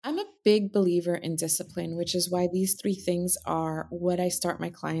a big believer in discipline, which is why these three things are what I start my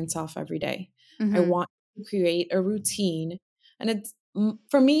clients off every day. I Mm-hmm. want to create a routine. And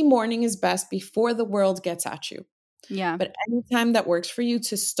for me, morning is best before the world gets at you. Yeah. But anytime that works for you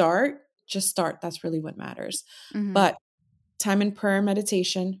to start, just start. That's really what matters. Mm-hmm. But time in prayer,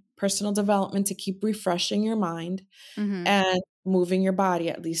 meditation, personal development to keep refreshing your mind, Mm-hmm. and moving your body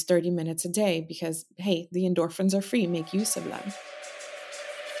at least 30 minutes a day because, hey, the endorphins are free. Make use of them.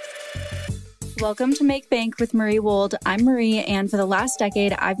 Welcome to Make Bank with Marie Wold. I'm Marie, and for the last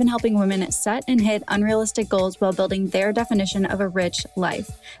decade, I've been helping women set and hit unrealistic goals while building their definition of a rich life.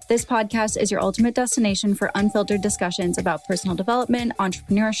 This podcast is your ultimate destination for unfiltered discussions about personal development,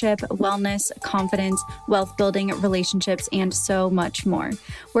 entrepreneurship, wellness, confidence, wealth building, relationships, and so much more.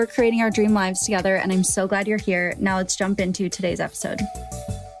 We're creating our dream lives together, and I'm so glad you're here. Now let's jump into today's episode.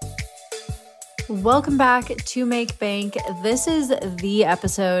 Welcome back to Make Bank. This is the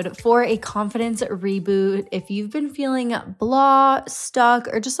episode for a confidence reboot. If you've been feeling blah, stuck,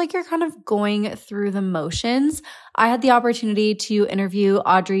 or just like you're kind of going through the motions, I had the opportunity to interview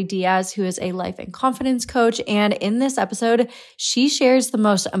Audrey Diaz, who is a life and confidence coach. And in this episode, she shares the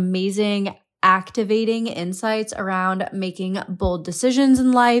most amazing, activating insights around making bold decisions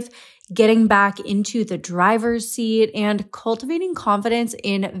in life, getting back into the driver's seat, and cultivating confidence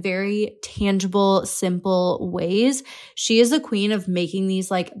in very tangible, simple ways. She is the queen of making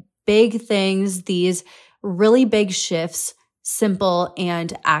these like big things, these really big shifts, simple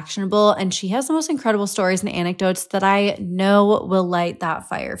and actionable. And she has the most incredible stories and anecdotes that I know will light that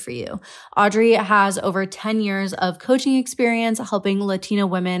fire for you. Audrey has over 10 years of coaching experience helping Latina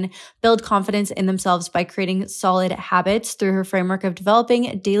women build confidence in themselves by creating solid habits through her framework of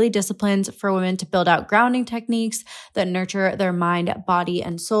developing daily disciplines for women to build out grounding techniques that nurture their mind, body,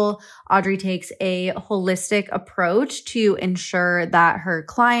 and soul. Audrey takes a holistic approach to ensure that her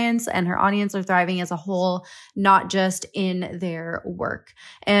clients and her audience are thriving as a whole, not just in their work.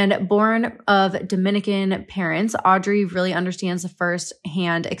 And born of Dominican parents, Audrey really understands the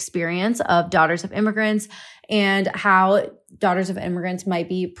first-hand experience of daughters of immigrants and how daughters of immigrants might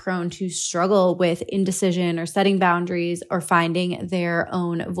be prone to struggle with indecision or setting boundaries or finding their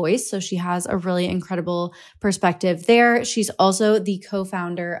own voice. So she has a really incredible perspective there. She's also the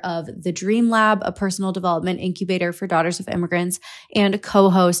co-founder of the Dream Lab, a personal development incubator for daughters of immigrants, and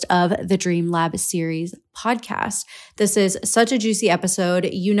co-host of the Dream Lab series podcast. This is such a juicy episode.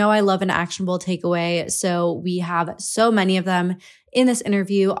 You know I love an actionable takeaway, so we have so many of them in this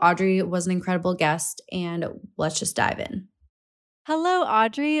interview. Audrey was an incredible guest, and let's just dive in. Hello,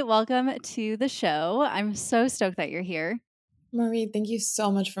 Audrey. Welcome to the show. I'm so stoked that you're here. Marie, thank you so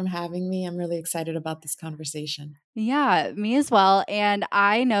much for having me. I'm really excited about this conversation. Yeah, me as well. And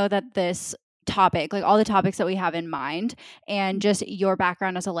I know that this topic, like all the topics that we have in mind, and just your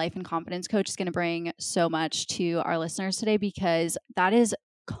background as a life and confidence coach is going to bring so much to our listeners today, because that is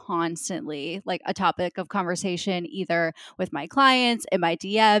constantly like a topic of conversation, either with my clients, in my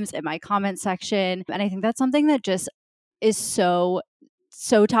DMs, in my comment section. And I think that's something that just is so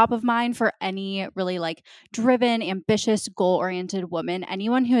top of mind for any really like driven, ambitious, goal-oriented woman,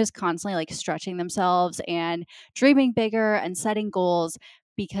 anyone who is constantly like stretching themselves and dreaming bigger and setting goals,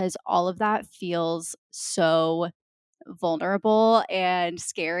 because all of that feels so vulnerable and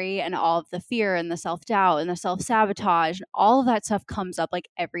scary, and all of the fear and the self-doubt and the self-sabotage and all of that stuff comes up like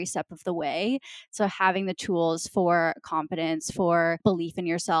every step of the way. So having the tools for confidence, for belief in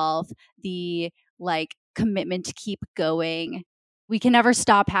yourself, the like commitment to keep going, we can never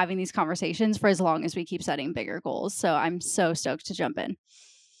stop having these conversations for as long as we keep setting bigger goals. So I'm so stoked to jump in.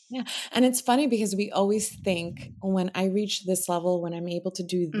 Yeah. And it's funny because we always think when I reach this level, when I'm able to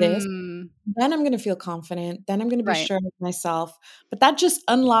do this, then I'm going to feel confident. Then I'm going to be Right. sure of myself. But that just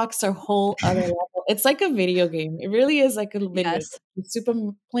unlocks a whole other level. It's like a video game. It really is like a video Yes.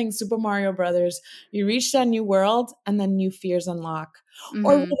 game. Playing Super Mario Brothers. You reach that new world and then new fears unlock.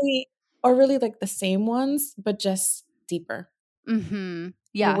 Or Mm-hmm. really like the same ones, but just deeper. Mm-hmm. The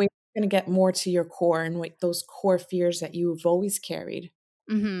Yeah. way you're going to get more to your core and like those core fears that you've always carried.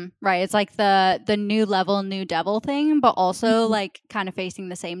 Mm-hmm. Right. It's like the new level, new devil thing, but also like kind of facing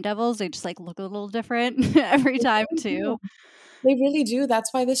the same devils. They just like look a little different every time too. They really do.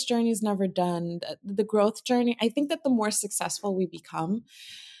 That's why this journey is never done. The growth journey, I think that the more successful we become,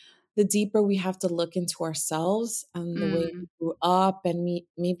 the deeper we have to look into ourselves and the way we grew up, and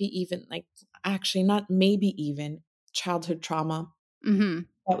maybe even like, actually not maybe even childhood trauma Mm-hmm.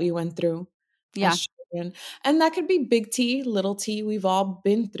 that we went through Yeah. as children. And that could be big T, little t. We've all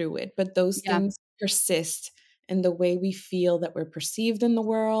been through it, but those Yeah. things persist in the way we feel that we're perceived in the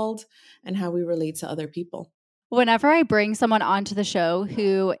world and how we relate to other people. Whenever I bring someone onto the show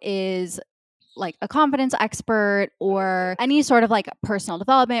who is like a confidence expert or any sort of like personal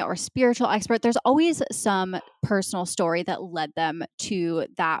development or spiritual expert, there's always some personal story that led them to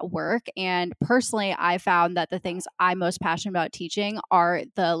that work. And personally, I found that the things I'm most passionate about teaching are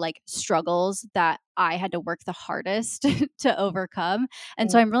the like struggles that I had to work the hardest to overcome.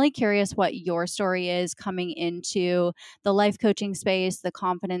 And so I'm really curious what your story is coming into the life coaching space, the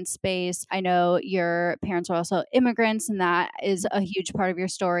confidence space. I know your parents are also immigrants, and that is a huge part of your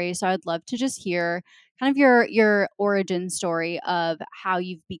story. So I'd love to just hear kind of your origin story of how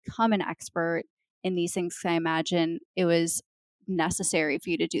you've become an expert in these things. 'Cause I imagine it was necessary for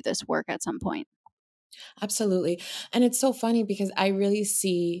you to do this work at some point. Absolutely. And it's so funny because I really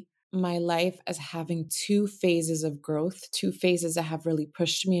see my life as having two phases of growth, two phases that have really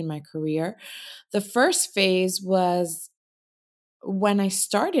pushed me in my career. The first phase was when I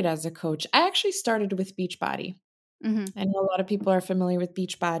started as a coach. I actually started with Beachbody. Hmm. I know a lot of people are familiar with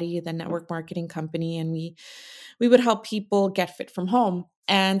Beachbody, the network marketing company, and we would help people get fit from home.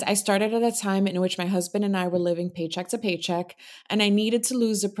 And I started at a time in which my husband and I were living paycheck to paycheck, and I needed to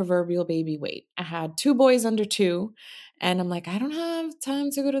lose the proverbial baby weight. I had two boys under two, and I'm like, I don't have time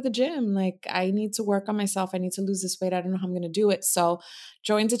to go to the gym. Like, I need to work on myself. I need to lose this weight. I don't know how I'm going to do it. So,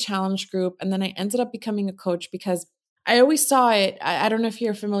 joined a challenge group, and then I ended up becoming a coach because I always saw it. I don't know if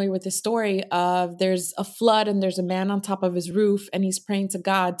you're familiar with the story of there's a flood and there's a man on top of his roof and he's praying to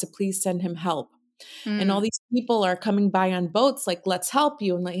God to please send him help. And all Mm. these people are coming by on boats, like, let's help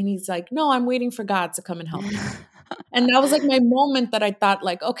you. And he's like, no, I'm waiting for God to come and help me. And that was like my moment that I thought,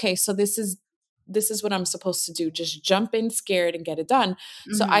 like, okay, so this is what I'm supposed to do. Just jump in scared and get it done.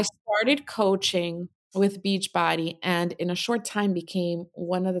 So I Hmm. started coaching with Beachbody and in a short time became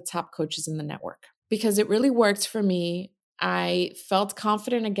one of the top coaches in the network because it really worked for me. I felt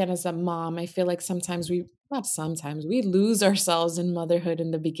confident again as a mom. I feel like not sometimes, we lose ourselves in motherhood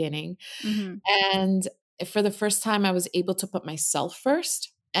in the beginning. Hmm. And for the first time, I was able to put myself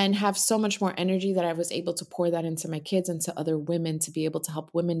first and have so much more energy that I was able to pour that into my kids and to other women to be able to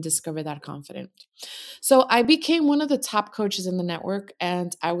help women discover that confidence. So I became one of the top coaches in the network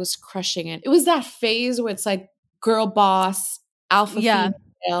and I was crushing it. It was that phase where it's like girl boss, alpha Yeah.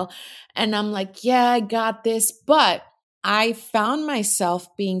 female. And I'm like, yeah, I got this. But I found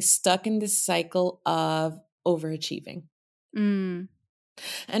myself being stuck in this cycle of overachieving. Mm.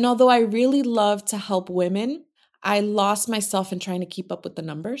 And although I really love to help women, I lost myself in trying to keep up with the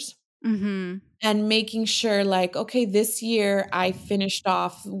numbers Hmm. and making sure, like, okay, this year I finished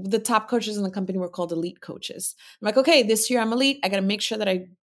off the top coaches in the company were called elite coaches. I'm like, okay, this year I'm elite. I got to make sure that I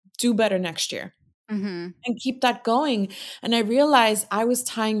do better next year Hmm. and keep that going. And I realized I was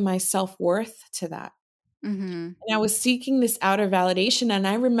tying my self worth to that. Hmm. And I was seeking this outer validation. And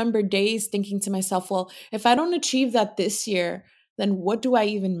I remember days thinking to myself, well, if I don't achieve that this year, then what do I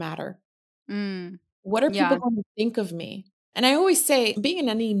even matter? Mm. What are people Yeah. going to think of me? And I always say, being in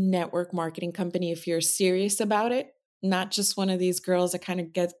any network marketing company, if you're serious about it, not just one of these girls that kind of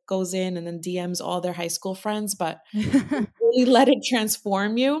goes in and then DMs all their high school friends, but really let it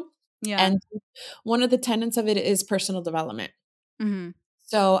transform you. Yeah. And one of the tenets of it is personal development. Hmm.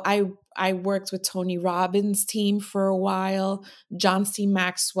 So I worked with Tony Robbins' team for a while, John C.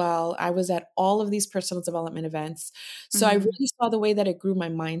 Maxwell. I was at all of these personal development events. So I Hmm. really saw the way that it grew my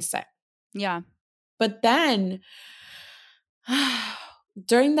mindset. Yeah. But then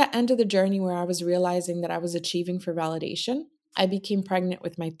during that end of the journey where I was realizing that I was achieving for validation, I became pregnant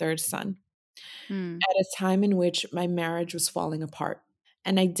with my third son Mm. at a time in which my marriage was falling apart.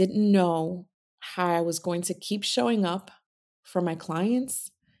 And I didn't know how I was going to keep showing up for my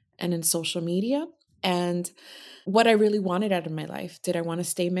clients and in social media and what I really wanted out of my life. Did I want to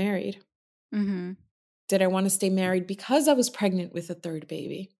stay married? Hmm. Did I want to stay married because I was pregnant with a third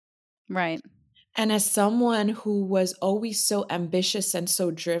baby? Right. And as someone who was always so ambitious and so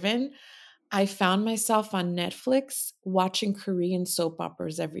driven, I found myself on Netflix watching Korean soap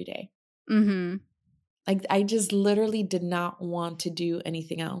operas every day. Hmm. Like, I just literally did not want to do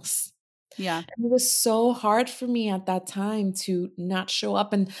anything else. Yeah. And it was so hard for me at that time to not show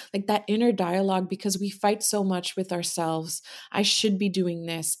up and like that inner dialogue because we fight so much with ourselves. I should be doing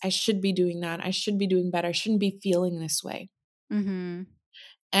this. I should be doing that. I should be doing better. I shouldn't be feeling this way. Hmm.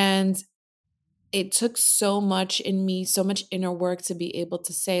 And it took so much in me, so much inner work to be able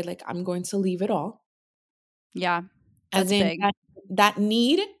to say, like, I'm going to leave it all. Yeah. As That's in big.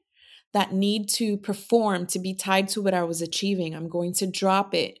 that need to perform, to be tied to what I was achieving. I'm going to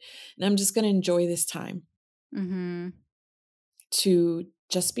drop it and I'm just going to enjoy this time Hmm. to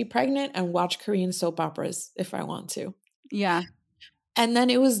just be pregnant and watch Korean soap operas if I want to. Yeah. And then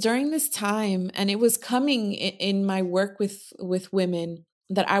it was during this time, and it was coming in my work with women,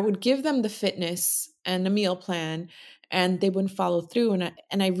 that I would give them the fitness and the meal plan, and they wouldn't follow through.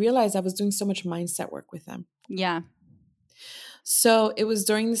 And I realized I was doing so much mindset work with them. Yeah. So it was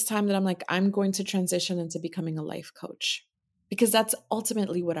during this time that I'm like, I'm going to transition into becoming a life coach, because that's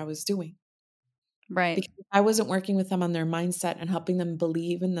ultimately what I was doing. Right. Because if I wasn't working with them on their mindset and helping them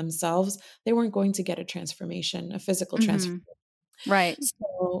believe in themselves, they weren't going to get a transformation, a physical transformation. Mhm. Right.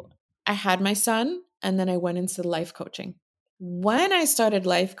 So I had my son, and then I went into life coaching. When I started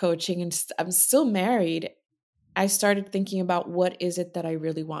life coaching, and I'm still married, I started thinking about what is it that I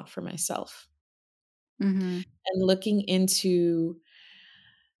really want for myself, Mhm. and looking into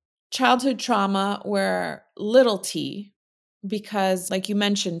childhood trauma, where little t, because like you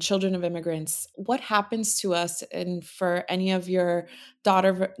mentioned, children of immigrants, what happens to us, and for any of your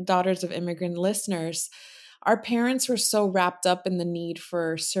daughters of immigrant listeners, our parents were so wrapped up in the need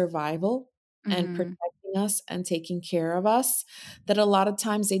for survival and Mhm. protecting us and taking care of us, that a lot of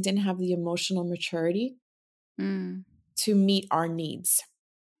times they didn't have the emotional maturity Mm. to meet our needs.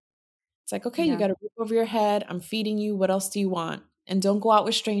 It's like, okay, you Yeah. got a roof over your head. I'm feeding you. What else do you want? And don't go out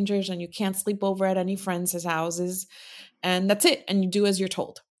with strangers, and you can't sleep over at any friends' houses. And that's it. And you do as you're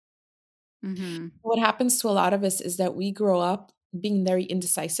told. Mhm. What happens to a lot of us is that we grow up being very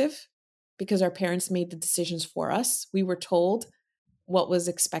indecisive because our parents made the decisions for us. We were told what was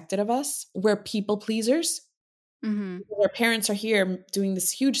expected of us. We're people pleasers Mhm. because our parents are here doing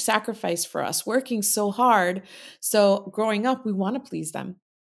this huge sacrifice for us, working so hard. So growing up, we want to please them.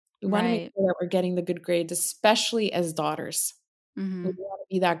 We want to make Right. sure that we're getting the good grades, especially as daughters. We Mhm. want to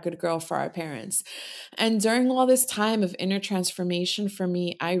be that good girl for our parents. And during all this time of inner transformation for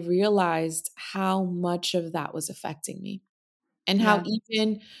me, I realized how much of that was affecting me, and how Yeah.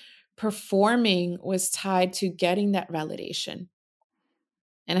 even performing was tied to getting that validation.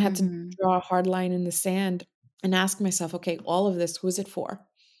 And I had to Mhm. draw a hard line in the sand and ask myself, okay, all of this, who is it for?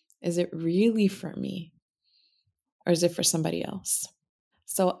 Is it really for me, or is it for somebody else?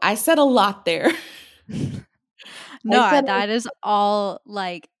 So I said a lot there. I No, said, that is all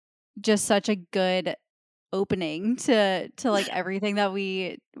like just such a good opening to like everything that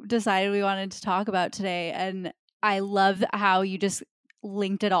we decided we wanted to talk about today, and I love how you just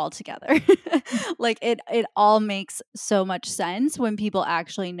linked it all together. Like it all makes so much sense when people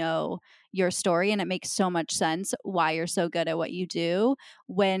actually know your story, and it makes so much sense why you're so good at what you do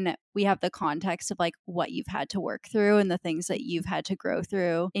when we have the context of like what you've had to work through and the things that you've had to grow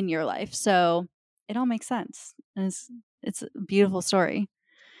through in your life. So it all makes sense. And it's a beautiful story.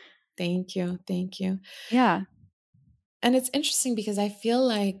 thank you, thank you. Yeah. And it's interesting because I feel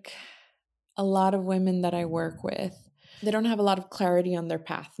like a lot of women that I work with, they don't have a lot of clarity on their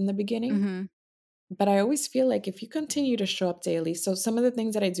path in the beginning. Mhm. But I always feel like if you continue to show up daily, so some of the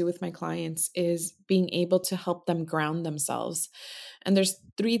things that I do with my clients is being able to help them ground themselves. And there's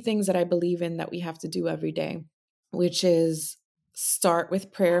three things that I believe in that we have to do every day, which is start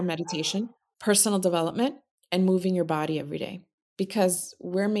with prayer, meditation, personal development, and moving your body every day. Because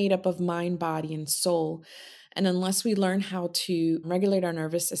we're made up of mind, body, and soul. And unless we learn how to regulate our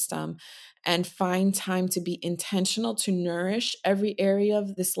nervous system and find time to be intentional to nourish every area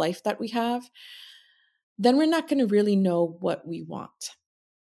of this life that we have, then we're not going to really know what we want.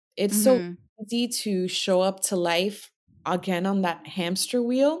 It's so Mhm. easy to show up to life again on that hamster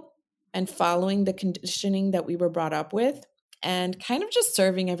wheel and following the conditioning that we were brought up with and kind of just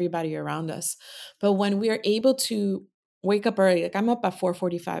serving everybody around us. But when we are able to wake up early, like I'm up at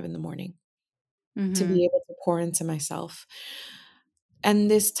 4:45 in the morning to Mhm. be able to pour into myself. And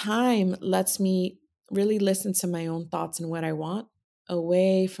this time lets me really listen to my own thoughts and what I want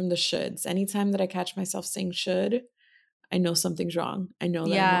away from the shoulds. Anytime that I catch myself saying should, I know something's wrong. I know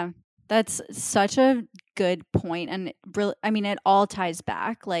that I'm wrong. Yeah. That's such a good point, and really, I mean, it all ties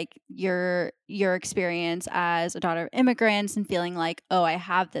back like your experience as a daughter of immigrants and feeling like, oh, I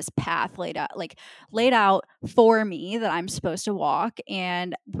have this path laid out for me that I'm supposed to walk,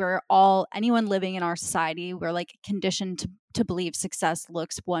 and we're all anyone living in our society, we're like conditioned to believe success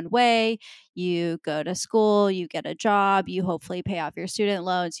looks one way. You go to school, you get a job, you hopefully pay off your student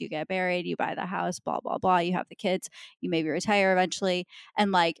loans, you get married, you buy the house, blah blah blah, you have the kids, you maybe retire eventually,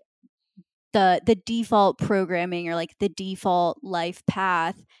 and like the default programming or like the default life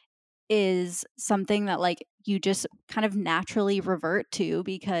path is something that like you just kind of naturally revert to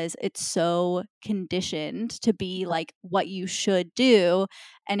because it's so conditioned to be like what you should do.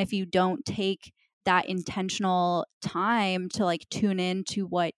 And if you don't take that intentional time to like tune in to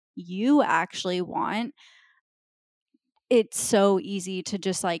what you actually want, it's so easy to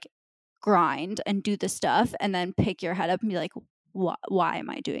just like grind and do the stuff and then pick your head up and be like, why am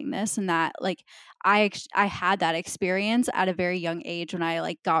I doing this? And that like I had that experience at a very young age when I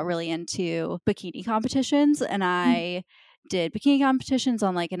like got really into bikini competitions, and Mm, I did bikini competitions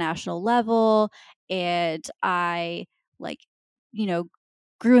on like a national level, and I like, you know,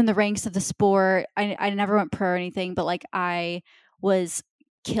 grew in the ranks of the sport. I never went pro or anything, but like I was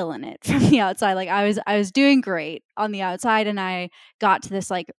killing it from the outside. Like I was doing great on the outside, and I got to this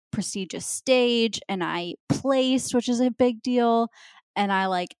like prestigious stage and I placed, which is a big deal. And I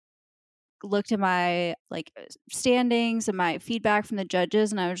like looked at my like standings and my feedback from the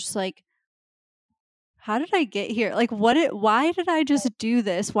judges, and I was just like, how did I get here? Like why did I just do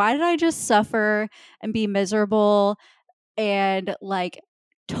this? Why did I just suffer and be miserable and like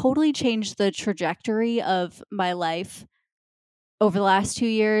totally change the trajectory of my life over the last 2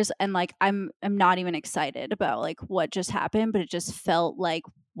 years? And like I'm not even excited about like what just happened, but it just felt like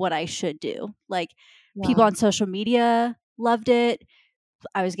what I should do. Like people on wow. social media loved it.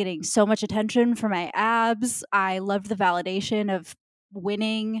 I was getting so much attention for my abs. I loved the validation of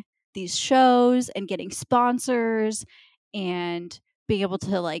winning these shows and getting sponsors and being able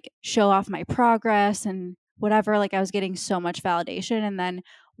to like show off my progress and whatever. Like I was getting so much validation. And then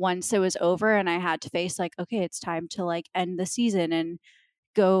once it was over and I had to face like, okay, it's time to like end the season and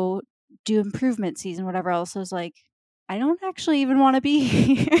go do improvement season, whatever else. I was like, I don't actually even want to be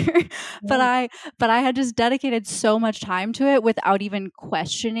here. but Right, I but I had just dedicated so much time to it without even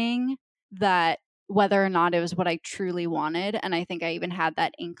questioning that whether or not it was what I truly wanted. And I think I even had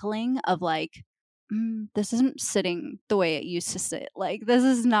that inkling of like, this isn't sitting the way it used to sit. Like this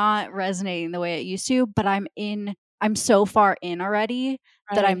is not resonating the way it used to, but I'm so far in already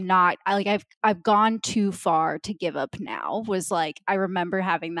that right. I'm not I like I've gone too far to give up now, was like I remember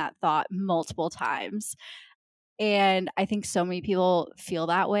having that thought multiple times. And I think so many people feel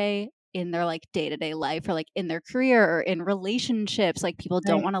that way in their like day-to-day life or like in their career or in relationships. Like people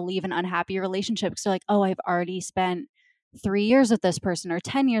don't Right. want to leave an unhappy relationship because they're like, oh, I've already spent 3 years with this person or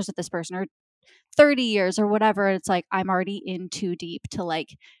 10 years with this person or 30 years or whatever. It's like I'm already in too deep to like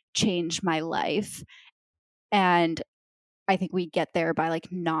change my life. And I think we get there by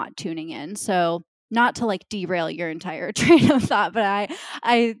like not tuning in. So not to like derail your entire train of thought, but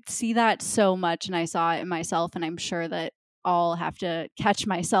I see that so much and I saw it in myself, and I'm sure that I'll have to catch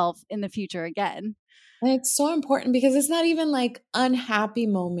myself in the future again. And it's so important because it's not even like unhappy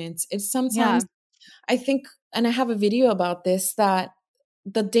moments. It's sometimes, Yeah. I think, and I have a video about this, that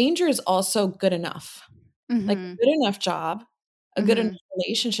the danger is also good enough. Like Mhm. a good enough job, a good enough Mhm.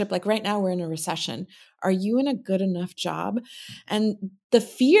 relationship. Like right now, we're in a recession. Are you in a good enough job? And the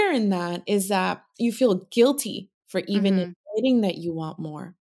fear in that is that you feel guilty for even Mhm. admitting that you want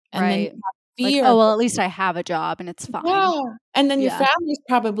more. And then you Right. have Like, fear. oh well, at least I have a job and it's fine. Yeah. And then your Yeah. family's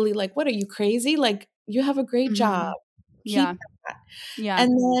probably like, what are you crazy? Like, you have a great job. Mhm. Yeah. Keep that. Yeah.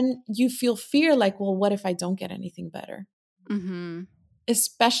 And then you feel fear like, well, what if I don't get anything better? Mhm.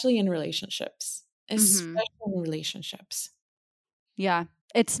 Especially in relationships. Mhm. Especially in relationships. Yeah.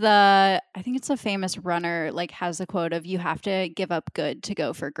 It's the I think it's a famous runner like has a quote of you have to give up good to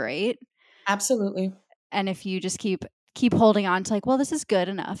go for great. Absolutely. And if you just keep holding on to like, well, this is good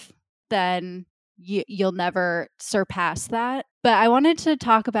enough, then you'll never surpass that. But I wanted to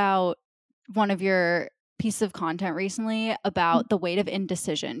talk about one of your pieces of content recently about the weight of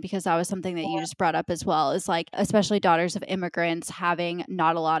indecision, because that was something that you just brought up as well, is like especially daughters of immigrants having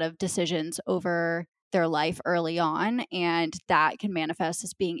not a lot of decisions over their life early on, and that can manifest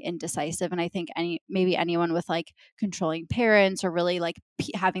as being indecisive. And I think maybe anyone with like controlling parents or really like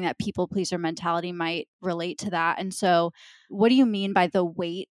having that people pleaser mentality might relate to that. And so what do you mean by the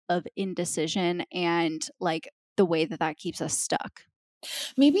weight of indecision and like the way that that keeps us stuck?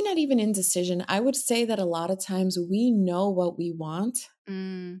 Maybe not even indecision. I would say that a lot of times we know what we want.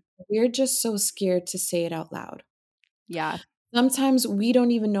 Mm, We're just so scared to say it out loud. yeah. Sometimes we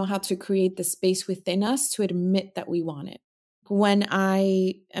don't even know how to create the space within us to admit that we want it. When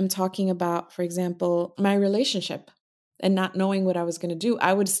I am talking about, for example, my relationship and not knowing what I was going to do,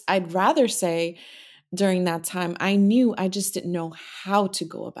 I'd rather say during that time I knew, I just didn't know how to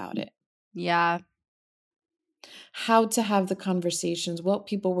go about it. Yeah. How to have the conversations, what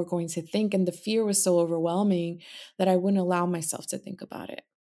people were going to think. And the fear was so overwhelming that I wouldn't allow myself to think about it.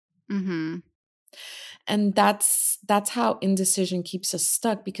 Mhm. And that's how indecision keeps us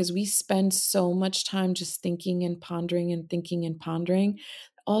stuck, because we spend so much time just thinking and pondering and thinking and pondering.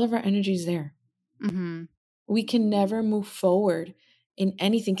 All of our energy is there. Mhm. We can never move forward in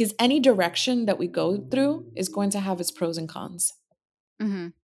anything, because any direction that we go through is going to have its pros and cons.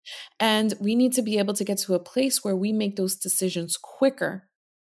 Mhm. And we need to be able to get to a place where we make those decisions quicker.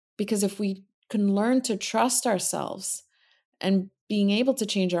 Because if we can learn to trust ourselves and being able to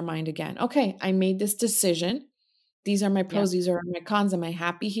change our mind again. Okay, I made this decision. These are my Yeah. pros, these are my cons. Am I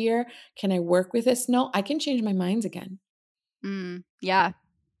happy here? Can I work with this? No, I can change my minds again. Yeah.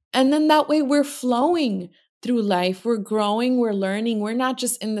 And then that way we're flowing through life. We're growing, we're learning. We're not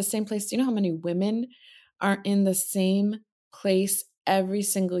just in the same place. Do you know how many women are in the same place every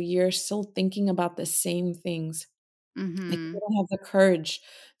single year, still thinking about the same things? Like they Mhm. don't have the courage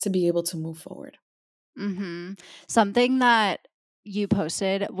to be able to move forward. Mhm. Something that you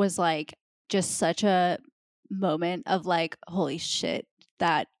posted was, like, just such a moment of, like, holy shit,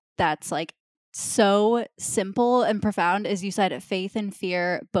 that's, like, so simple and profound. As you said, faith and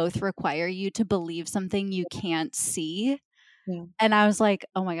fear both require you to believe something you can't see, Yeah. and I was like,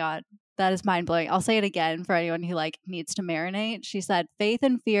 "Oh my god, that is mind-blowing." I'll say it again for anyone who, like, needs to marinate. She said, "Faith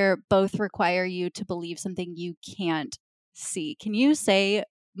and fear both require you to believe something you can't see." Can you say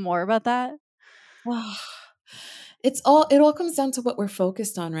more about that? It all comes down to what we're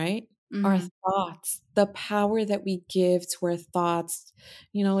focused on, right? Our Mhm. thoughts, the power that we give to our thoughts.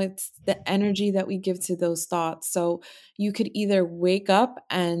 It's the energy that we give to those thoughts. So you could either wake up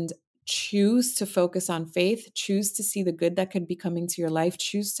and choose to focus on faith, choose to see the good that could be coming to your life,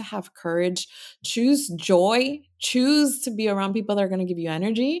 choose to have courage, choose joy, choose to be around people that are going to give you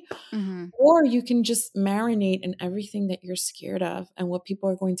energy, Mhm. or you can just marinate in everything that you're scared of and what people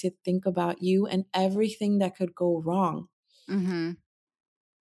are going to think about you and everything that could go wrong. Mhm.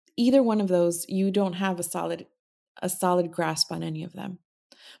 Either one of those, you don't have a solid grasp on any of them.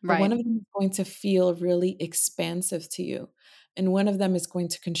 But one Right. of them is going to feel really expansive to you. And one of them is going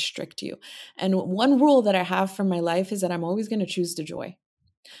to constrict you. And one rule that I have for my life is that I'm always going to choose the joy.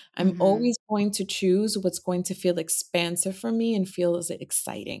 I'm Mhm. always going to choose what's going to feel expansive for me and feels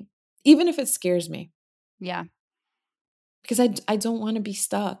exciting, even if it scares me, Yeah. because I don't want to be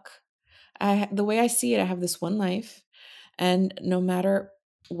stuck. The way I see it, I have this one life, and no matter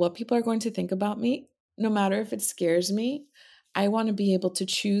what people are going to think about me, no matter if it scares me, I want to be able to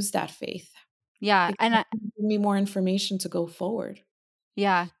choose that faith Yeah, because and it's gonna give me more information to go forward.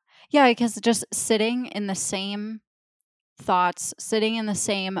 yeah. Yeah, because just sitting in the same thoughts, sitting in the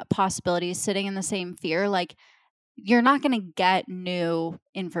same possibilities, sitting in the same fear, like, you're not gonna get new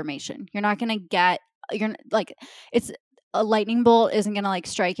information. You're not gonna get you're n like, it's a lightning bolt isn't gonna, like,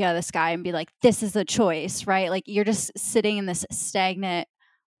 strike you out of the sky and be like, "This is a choice," right? Like, you're just sitting in this stagnant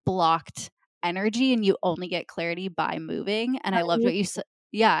blocked energy and you only get clarity by moving. And I loved what you said.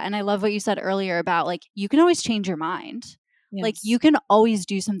 Yeah. And I love what you said earlier about like, you can always change your mind. Like, you Yes. can always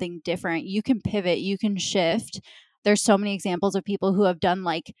do something different. You can pivot, you can shift. There's so many examples of people who have done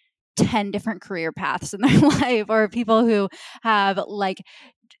like 10 different career paths in their life, or people who have like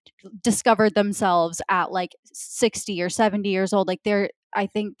discovered themselves at like 60 or 70 years old. Like, I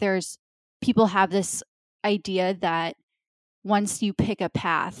think there's people have this idea that once you pick a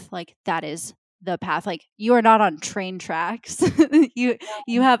path, like that is the path. Like, you are not on train tracks.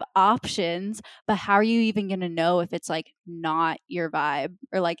 You have options, but how are you even going to know if it's like not your vibe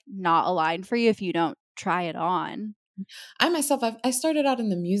or like not aligned for you if you don't try it on? I myself, I started out in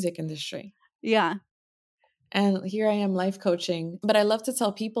the music industry, Yeah. and here I am life coaching. But I love to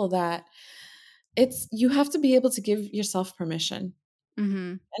tell people that you have to be able to give yourself permission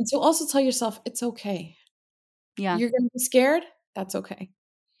Mhm. and to also tell yourself it's okay. Yeah. You're going to be scared. That's okay.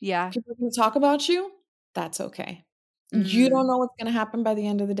 Yeah. People are going to talk about you. That's okay. You don't Mhm. know what's going to happen by the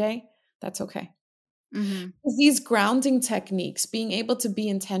end of the day. That's okay. Mhm. 'Cause these grounding techniques, being able to be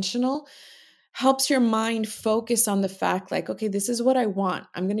intentional, helps your mind focus on the fact like, okay, this is what I want.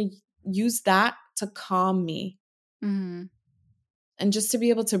 I'm going to use that to calm me. Mhm. And just to be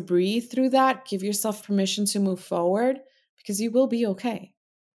able to breathe through that, give yourself permission to move forward because you will be okay.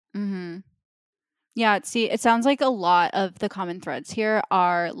 Mhm. Yeah, see, it sounds like a lot of the common threads here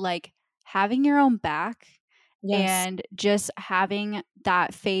are like having your own back Yes. and just having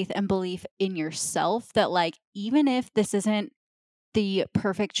that faith and belief in yourself that like even if this isn't the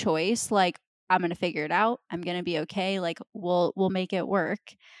perfect choice, like I'm going to figure it out. I'm going to be okay. Like we'll make it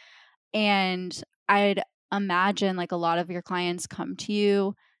work. And I'd imagine like a lot of your clients come to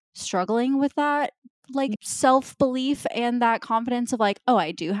you struggling with that like self belief and that confidence of like, oh,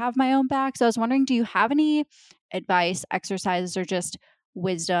 I do have my own back. So I was wondering, do you have any advice, exercises, or just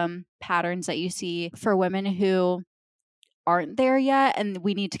wisdom patterns that you see for women who aren't there yet and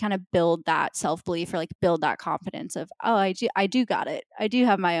we need to kind of build that self belief or like build that confidence of, oh, I do got it. I do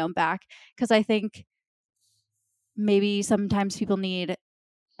have my own back because I think maybe sometimes people need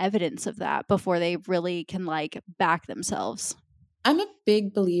evidence of that before they really can like back themselves. I'm a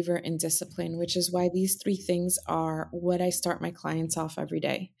big believer in discipline, which is why these three things are what I start my clients off every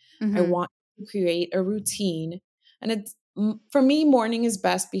day. I Mhm. want to create a routine, and For me, morning is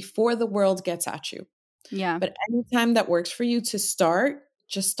best before the world gets at you. Yeah. But anytime that works for you to start,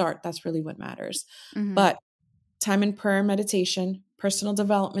 just start. That's really what matters. Mm-hmm. But time in prayer, meditation, personal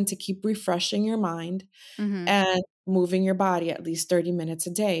development to keep refreshing your mind, Mm-hmm. and moving your body at least 30 minutes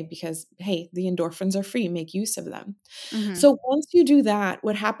a day because, hey, the endorphins are free. Make use of them. Mm-hmm. So once you do that,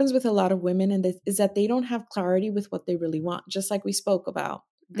 what happens with a lot of women is that they don't have clarity with what they really want, just like we spoke about.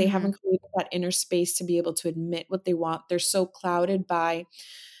 They Mm-hmm. haven't created that inner space to be able to admit what they want. They're so clouded by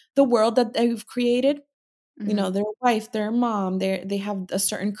the world that they've created. Mm-hmm. Their wife, their mom, they have a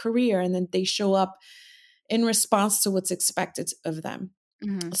certain career, and then they show up in response to what's expected of them.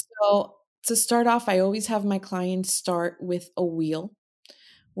 Mm-hmm. So to start off, I always have my clients start with a wheel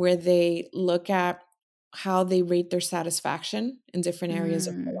where they look at how they rate their satisfaction in different areas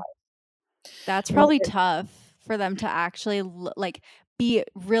of their Mm. life. That's probably Whether, tough for them to actually like be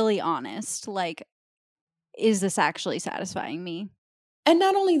really honest. Like, is this actually satisfying me? and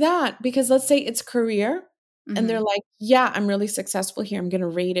not only that, because let's say it's career and Mm-hmm. they're like, yeah, I'm really successful here. I'm going to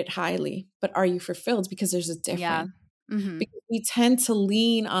rate it highly. But are you fulfilled? Because there's a Yeah. difference. Mm-hmm. Because we tend to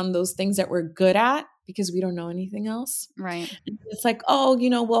lean on those things that we're good at because we don't know anything else. Right. And it's like, oh,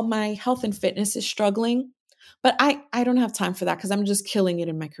 well, my health and fitness is struggling, but I don't have time for that because I'm just killing it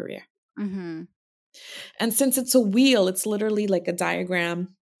in my career. Mm-hmm. And since it's a wheel, it's literally like a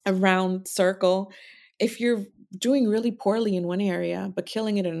diagram, a round circle. If you're doing really poorly in one area, but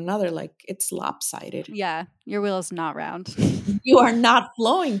killing it in another, like it's lopsided. Yeah. Your wheel is not round. You are not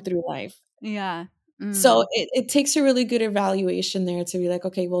flowing through life. Yeah. So Mm. it takes a really good evaluation there to be like,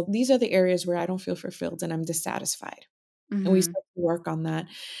 okay, well, these are the areas where I don't feel fulfilled and I'm dissatisfied. And we Mm-hmm. start to work on that.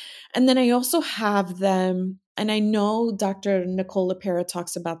 And then I also have them, and I know Dr. Nicole LePera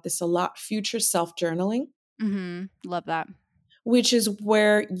talks about this a lot, future self journaling, Mm-hmm. Love that. which is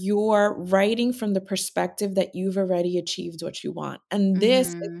where you're writing from the perspective that you've already achieved what you want. And this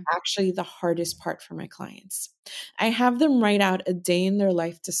is Mm-hmm. actually the hardest part for my clients. I have them write out a day in their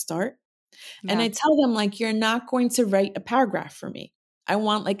life to start. And Yeah. I tell them, like, you're not going to write a paragraph for me. I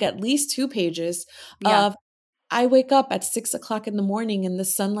want like at least 2 pages Yeah. of I wake up at 6 o'clock in the morning and the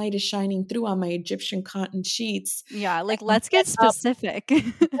sunlight is shining through on my Egyptian cotton sheets. Yeah. Like, And let's get specific.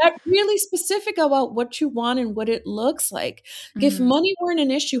 get really specific about what you want and what it looks like. If Mm-hmm. money weren't an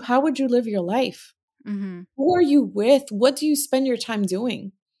issue, how would you live your life? Mm-hmm. Who are you with? What do you spend your time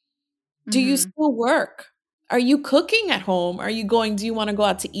doing? Do you Mm-hmm. still work? Are you cooking at home? Do you want to go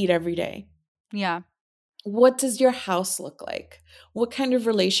out to eat every day? Yeah. What does your house look like? What kind of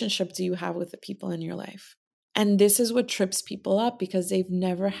relationship do you have with the people in your life? And this is what trips people up because they've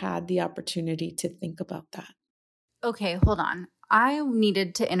never had the opportunity to think about that. Okay, hold on. I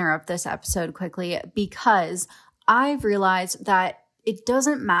needed to interrupt this episode quickly because I've realized that it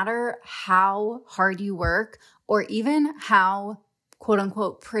doesn't matter how hard you work or even how quote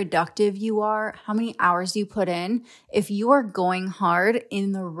unquote productive you are, how many hours you put in, if you are going hard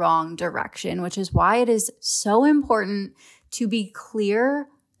in the wrong direction, which is why it is so important to be clear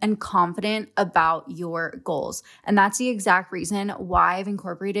and confident about your goals. And that's the exact reason why I've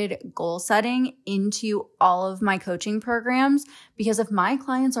incorporated goal setting into all of my coaching programs. Because if my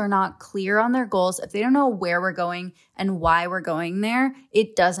clients are not clear on their goals, if they don't know where we're going and why we're going there,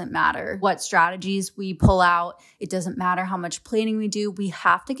 it doesn't matter what strategies we pull out. It doesn't matter how much planning we do. We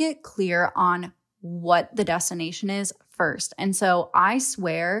have to get clear on what the destination is first. And so I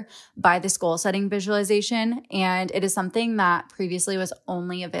swear by this goal setting visualization, and it is something that previously was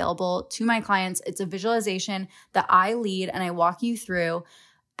only available to my clients. It's a visualization that I lead and I walk you through.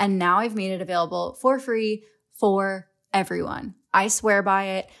 And now I've made it available for free for everyone. I swear by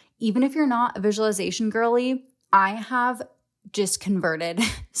it. Even if you're not a visualization girly, I have just converted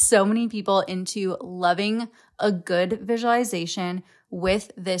so many people into loving a good visualization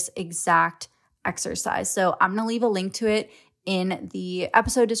with this exact exercise. So I'm going to leave a link to it in the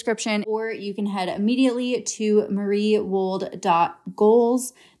episode description, or you can head immediately to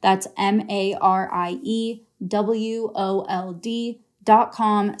mariewold.goals. That's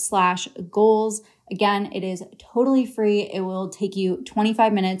mariewold.com/goals. Again, it is totally free. It will take you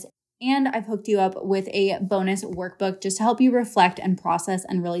 25 minutes. And I've hooked you up with a bonus workbook just to help you reflect and process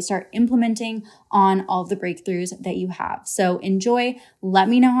and really start implementing on all of the breakthroughs that you have. So enjoy. Let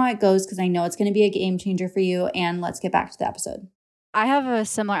me know how it goes because I know it's going to be a game changer for you. And let's get back to the episode. I have a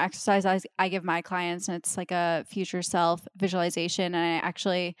similar exercise I give my clients, and it's like a future self visualization. And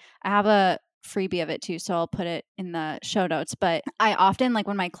I have a freebie of it too, so I'll put it in the show notes. But I often, like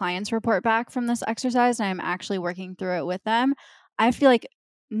when my clients report back from this exercise and I'm actually working through it with them, I feel like,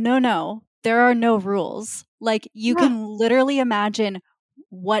 no, there are no rules. Like you can literally imagine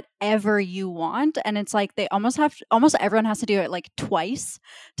whatever you want. And it's like they almost everyone has to do it like twice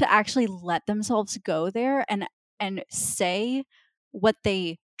to actually let themselves go there and say what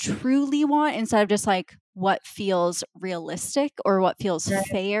they truly want instead of just like what feels realistic or what feels Right,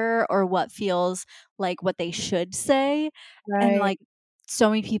 fair or what feels like what they should say. And right. like so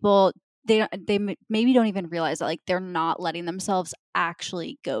many people maybe don't even realize that like they're not letting themselves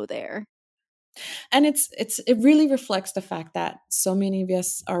actually go there. And it really reflects the fact that so many of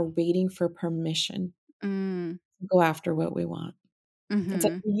us are waiting for permission Mm, to go after what we want. It's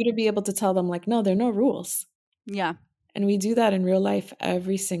like mhm. for you to be able to tell them like, "No, there are no rules." Yeah. And we do that in real life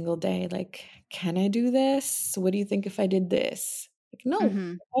every single day. Like, "Can I do this? What do you think if I did this?" Like, "No,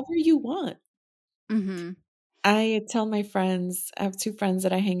 Mhm. whatever you want." Mhm. I tell my friends, I have 2 friends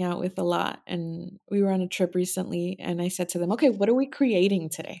that I hang out with a lot, and we were on a trip recently, and I said to them, "Okay, what are we creating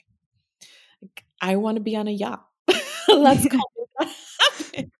today?" Like, "I wanna be on a yacht. Let's go make that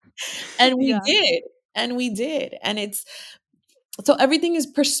happen." And we Yeah. did, and we did, and it's so everything is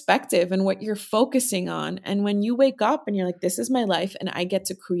perspective and what you're focusing on, and when you wake up and you're like, "This is my life, and I get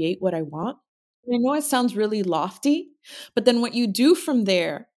to create what I want." I know it sounds really lofty, but then what you do from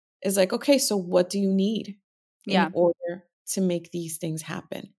there is like, "Okay, so what do you need in Yeah. order to make these things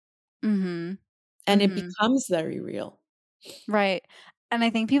happen?" Mhm. And it Mhm. becomes very real. Right. And I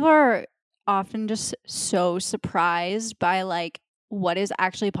think people are often just so surprised by like what is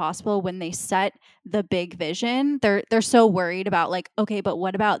actually possible when they set the big vision. They're so worried about like, okay, but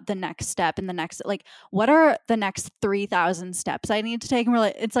what about the next step and the next like what are the next 3,000 steps I need to take? And we're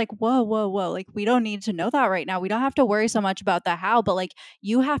like, it's like, whoa, whoa, whoa. Like we don't need to know that right now. We don't have to worry so much about the how, but like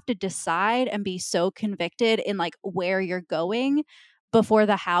you have to decide and be so convicted in like where you're going before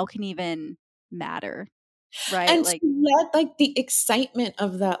the how can even matter. Right? And to Like let, like, the excitement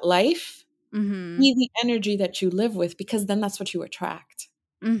of that life mhm. be the energy that you live with because then that's what you attract.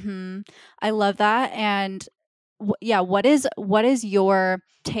 Mhm. I love that, and yeah, what is your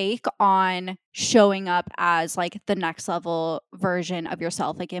take on showing up as, like, the next level version of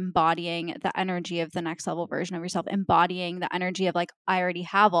yourself, like, embodying the energy of the next level version of yourself, embodying the energy of, like, "I already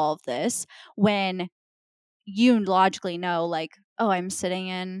have all of this," when you logically know, like, "Oh, I'm sitting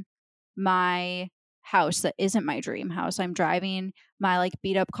in my house that isn't my dream house. I'm driving my, like,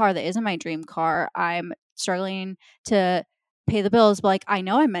 beat up car that isn't my dream car. I'm struggling to pay the bills, but, like, I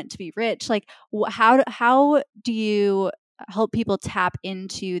know I'm meant to be rich." Like, how do you help people tap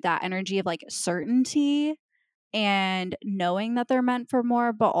into that energy of, like, certainty and knowing that they're meant for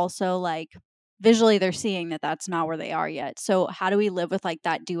more, but also, like, visually they're seeing that that's not where they are yet. So, how do we live with, like,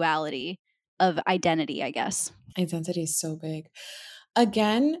 that duality of identity, I guess? Identity is so big.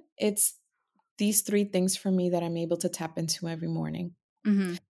 Again, it's these 3 things for me that I'm able to tap into every morning.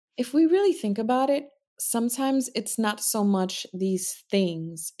 Mhm. If we really think about it, sometimes it's not so much these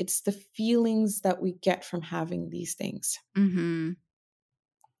things, it's the feelings that we get from having these things. Mhm.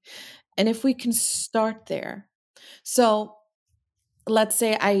 And if we can start there. So, let's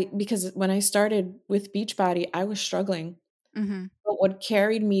say because when I started with Beachbody, I was struggling. Mhm. But what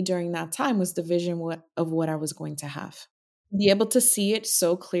carried me during that time was the vision of what I was going to have. Be able to see it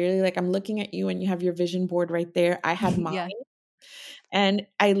so clearly, like, I'm looking at you and you have your vision board right there. I had mine, Yeah. and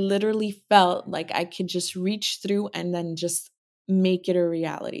I literally felt like I could just reach through and then just make it a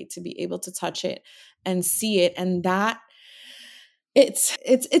reality, to be able to touch it and see it, and that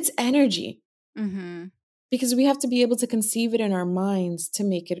it's energy. Mhm. Because we have to be able to conceive it in our minds to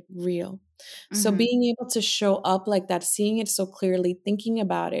make it real. So Mhm. being able to show up like that, seeing it so clearly, thinking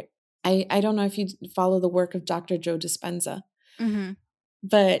about it. I don't know if you follow the work of Dr. Joe Dispenza, Mhm.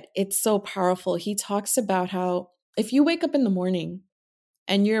 but it's so powerful. He talks about how if you wake up in the morning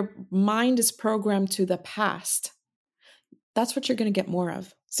and your mind is programmed to the past, that's what you're going to get more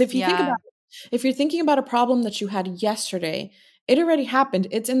of. So if you think about Yeah. it, if you're thinking about a problem that you had yesterday, it already happened.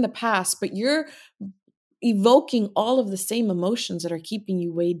 It's in the past, but you're evoking all of the same emotions that are keeping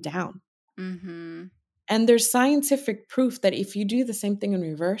you weighed down. Mhm. And there's scientific proof that if you do the same thing in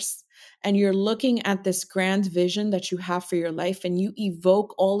reverse and you're looking at this grand vision that you have for your life and you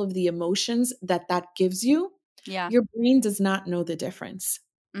evoke all of the emotions that that gives you, Yeah. your brain does not know the difference.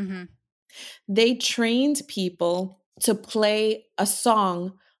 Mhm. They trained people to play a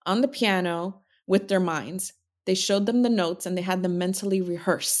song on the piano with their minds. They showed them the notes and they had them mentally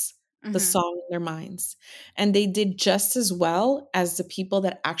rehearse the Mhm. song in their minds. And they did just as well as the people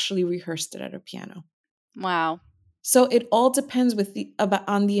that actually rehearsed it at a piano. Wow. So it all depends with the about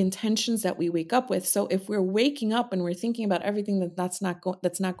on the intentions that we wake up with. So if we're waking up and we're thinking about everything that's not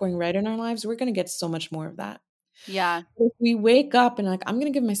going right in our lives, we're going to get so much more of that. Yeah. If we wake up and like, I'm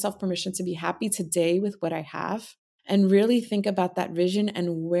going to give myself permission to be happy today with what I have, and really think about that vision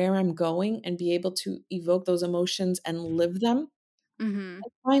and where I'm going and be able to evoke those emotions and live them. Mhm.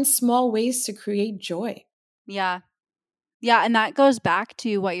 Find small ways to create joy. Yeah. Yeah, and that goes back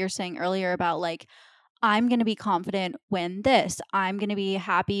to what you're saying earlier about, like, I'm going to be confident when this. I'm going to be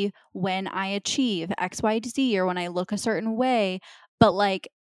happy when I achieve X, Y, Z, or when I look a certain way. But like,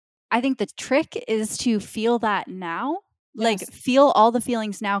 I think the trick is to feel that now. Like, Yes. feel all the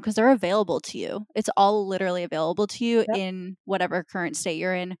feelings now because they're available to you. It's all literally available to you Yep. in whatever current state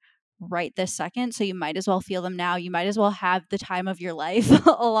you're in right this second. So you might as well feel them now. You might as well have the time of your life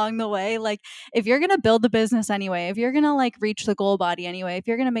along the way. Like, if you're going to build the business anyway, if you're going to like reach the goal body anyway, if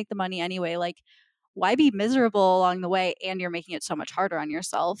you're going to make the money anyway, like, why be miserable along the way? And you're making it so much harder on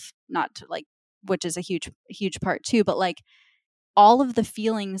yourself, not to like, which is a huge part too. But like, all of the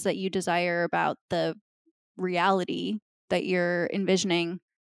feelings that you desire about the reality that you're envisioning,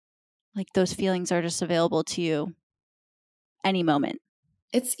 like those feelings are just available to you any moment.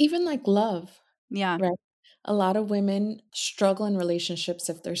 It's even like love, Yeah. right? A lot of women struggle in relationships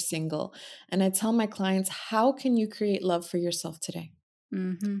if they're single. And I tell my clients, how can you create love for yourself today?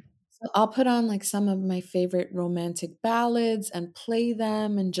 Mhm. So I'll put on like some of my favorite romantic ballads and play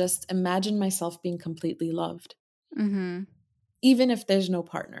them and just imagine myself being completely loved, Mhm. even if there's no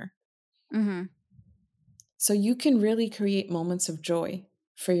partner. Mhm. So you can really create moments of joy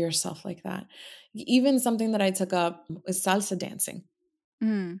for yourself like that. Even something that I took up is salsa dancing,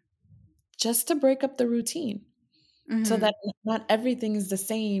 Mhm. just to break up the routine so Mhm. that not everything is the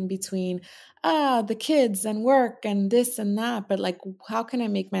same between the kids and work and this and that, but like how can I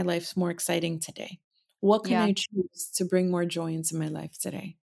make my life more exciting today? What can Yeah. I choose to bring more joy into my life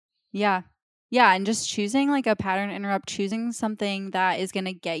today? Yeah. Yeah, and just choosing like a pattern interrupt, choosing something that is going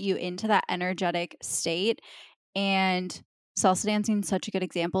to get you into that energetic state. And salsa dancing is such a good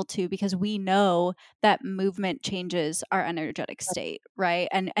example too, because we know that movement changes our energetic state, right?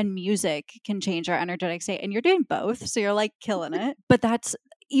 And music can change our energetic state. And you're doing both. So you're like killing it. But that's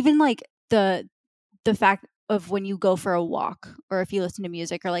even like the fact of when you go for a walk or if you listen to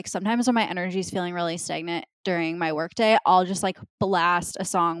music or like sometimes when my energy is feeling really stagnant during my workday, I'll just like blast a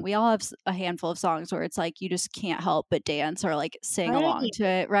song. We all have a handful of songs where it's like you just can't help but dance or like sing along Right. to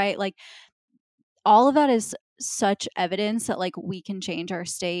it, right? Like all of that is such evidence that like we can change our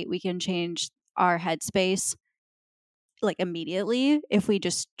state, we can change our headspace like immediately if we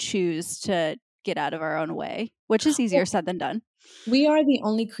just choose to get out of our own way, which is easier Well, said than done. we are the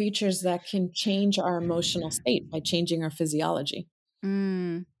only creatures that can change our emotional state by changing our physiology.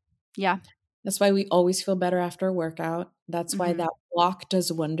 Mm, yeah. That's why we always feel better after a workout. That's why Hmm. that walk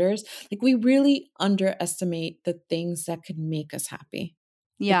does wonders. Like we really underestimate the things that could make us happy,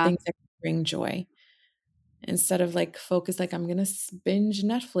 the Yeah. things that could bring joy. Instead of like focus like I'm gonna binge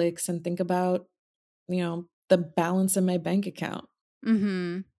Netflix and think about, the balance in my bank account.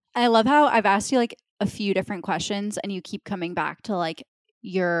 Mhm. I love how I've asked you, like, a few different questions, and you keep coming back to, like,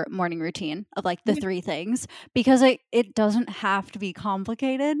 your morning routine of, like, the Yeah. 3 things because it doesn't have to be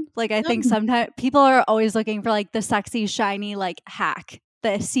complicated. Like, I think No. sometimes people are always looking for, like, the sexy, shiny, like, hack,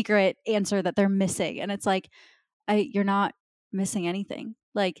 the secret answer that they're missing, and it's like, you're not missing anything.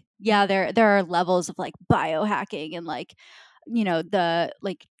 Like, yeah, there are levels of like biohacking and like, the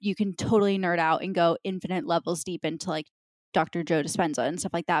like you can totally nerd out and go infinite levels deep into like Dr. Joe Dispenza and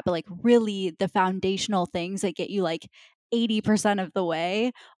stuff like that. But like really the foundational things that get you like 80% of the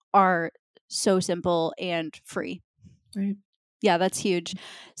way are so simple and free. Right. Yeah, that's huge.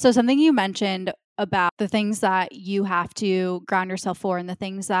 So something you mentioned about the things that you have to ground yourself for and the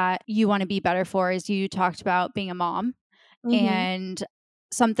things that you want to be better for is you talked about being a mom. Mhm. And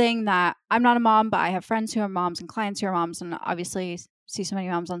something that I'm not a mom, but I have friends who are moms and clients who are moms, and obviously see so many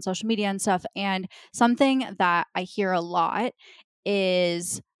moms on social media and stuff. And something that I hear a lot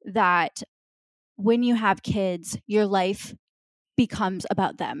is that when you have kids, your life becomes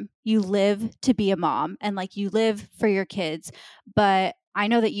about them. You live to be a mom and like you live for your kids. But I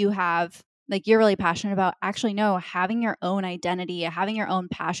know that you have like you're really passionate about actually no having your own identity, having your own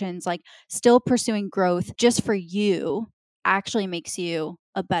passions, like still pursuing growth just for you actually makes you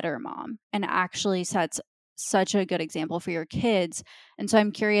a better mom and actually sets such a good example for your kids. And so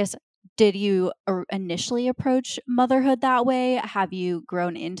I'm curious, did you initially approach motherhood that way? Have you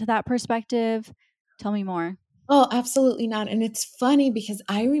grown into that perspective? Tell me more. Oh, absolutely not. And it's funny because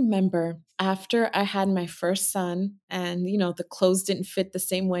I remember after I had my first son and, the clothes didn't fit the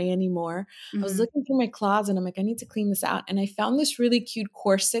same way anymore, I was Mhm. looking through my closet and I'm like, I need to clean this out. And I found this really cute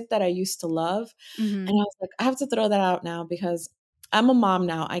corset that I used to love. And Mhm. I was like, I have to throw that out now because I'm a mom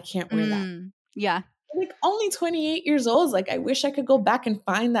now. I can't wear that. Mm. Yeah. Like only 28 years old. Like, I wish I could go back and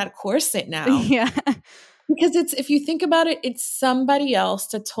find that corset now. Yeah. Because it's if you think about it, it's somebody else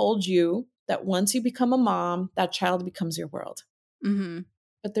that told you that once you become a mom, that child becomes your world. Mhm.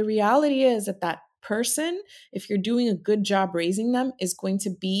 But the reality is that that person, if you're doing a good job raising them, is going to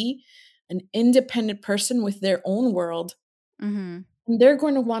be an independent person with their own world. Mhm. And they're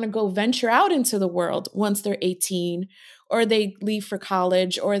going to want to go venture out into the world once they're 18 or they leave for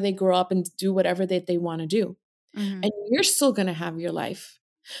college or they grow up and do whatever that they want to do. Mhm. And you're still going to have your life.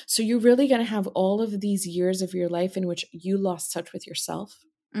 So you're really going to have all of these years of your life in which you lost touch with yourself.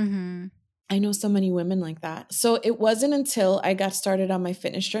 Mhm. I know so many women like that. So it wasn't until I got started on my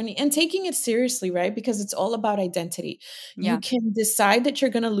fitness journey and taking it seriously, right? Because it's all about identity. You Yeah. can decide that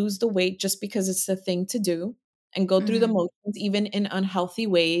you're going to lose the weight just because it's the thing to do and go through the Mhm. motions, even in unhealthy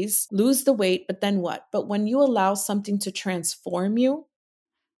ways, lose the weight, but then what? But when you allow something to transform you,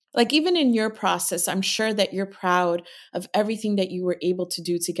 like even in your process, I'm sure that you're proud of everything that you were able to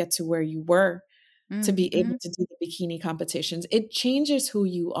do to get to where you were, to be able Mhm. to do the bikini competitions. It changes who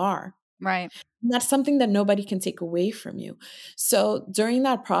you are. Right. That's something that nobody can take away from you. So during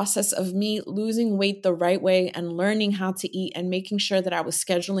that process of me losing weight the right way and learning how to eat and making sure that I was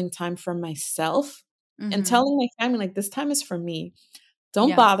scheduling time for myself and Mhm. telling my family, like, this time is for me. Don't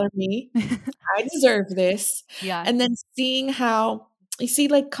Yeah. bother me. I deserve this. Yeah. And then seeing how, you see,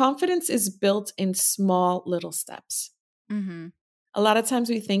 like confidence is built in small little steps. Mhm. A lot of times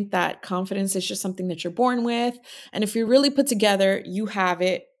we think that confidence is just something that you're born with. And if you're really put together, you have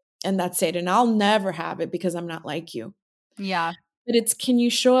it and that's it. And I'll never have it because I'm not like you. Yeah. But it's can you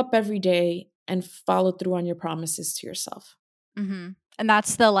show up every day and follow through on your promises to yourself? Mhm. And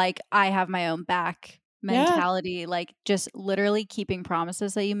that's the, like, I have my own back Yeah. mentality, like, just literally keeping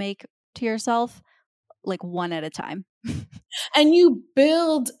promises that you make to yourself, like, one at a time. And you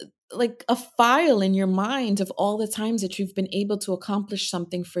build like a file in your mind of all the times that you've been able to accomplish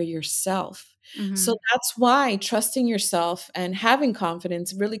something for yourself. So Mhm. that's why trusting yourself and having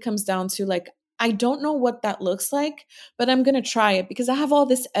confidence really comes down to like, I don't know what that looks like, but I'm going to try it because I have all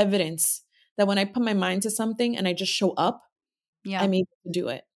this evidence that when I put my mind to something and I just show up, Yeah. I'm able to do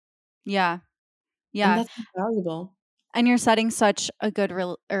it. Yeah. And Yeah. that's valuable. And you're setting such a good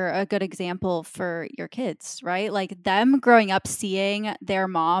or a good example for your kids, right? Like them growing up seeing their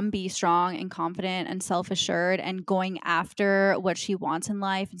mom be strong and confident and self-assured and going after what she wants in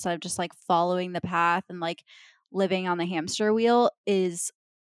life instead of just like following the path and like living on the hamster wheel is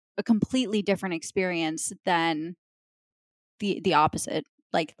a completely different experience than the opposite,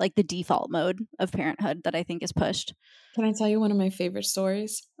 like the default mode of parenthood that I think is pushed. Can I tell you one of my favorite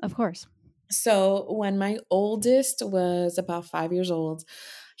stories? Of course. So, when my oldest was about 5 years old,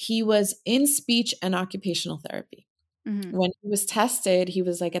 he was in speech and occupational therapy. Mhm. When he was tested, he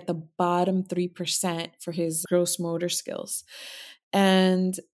was like at the bottom 3% for his gross motor skills.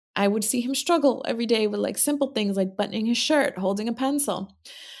 And I would see him struggle every day with like simple things like buttoning his shirt, holding a pencil.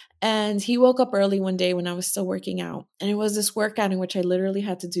 And he woke up early one day when I was still working out. And it was this workout in which I literally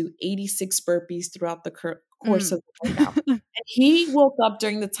had to do 86 burpees throughout the course Mm. of the workout. And he woke up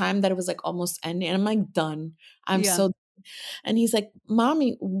during the time that it was like almost ending. And I'm like, done. I'm Yeah. so, and he's like,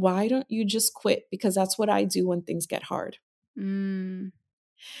 Mommy, why don't you just quit? Because that's what I do when things get hard. Mm.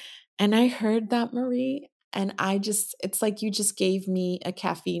 And I heard that, Marie, and I just, it's like you just gave me a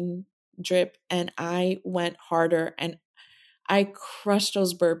caffeine drip and I went harder and I crushed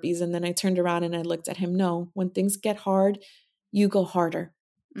those burpees. And then I turned around and I looked at him. No, when things get hard, you go harder.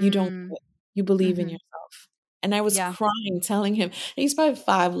 You don't Mm. quit. You believe in Mhm. yourself. And I was Yeah. crying, telling him, and he's probably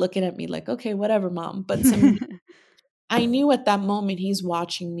 5 looking at me like, okay, whatever, mom. But to me, I knew at that moment he's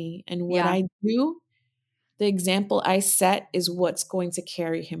watching me. And what Yeah. I do, the example I set is what's going to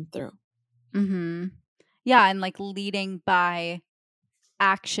carry him through. Mhm. Yeah, and, like, leading by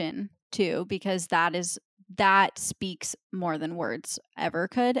action too, because that speaks more than words ever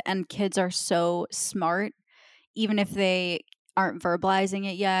could, and kids are so smart, even if they aren't verbalizing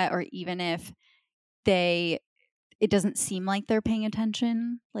it yet, or even if they it doesn't seem like they're paying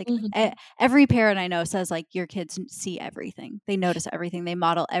attention. Like, Mhm. every parent I know says, like, "Your kids see everything. They notice everything. They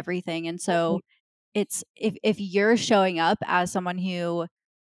model everything," and so it's if you're showing up as someone who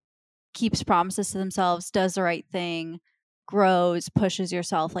keeps promises to themselves, does the right thing, grows, pushes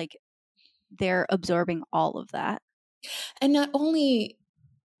yourself, like they're absorbing all of that. And not only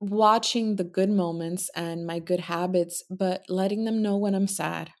watching the good moments and my good habits, but letting them know when I'm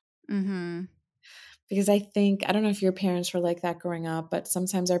sad. Mhm. Because I think, I don't know if your parents were like that growing up, but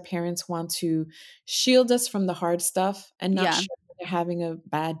sometimes our parents want to shield us from the hard stuff and not Yeah. show that they're having a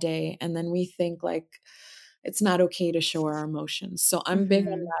bad day. And then we think like it's not okay to show our emotions. So I'm big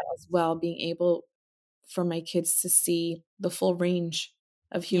on Mhm. that as well, being able for my kids to see the full range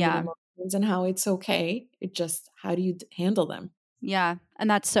of human Yeah. emotions emotions and how it's okay. It just, how do you handle them? Yeah. And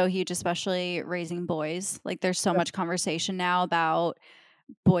that's so huge, especially raising boys. Like there's so much conversation now about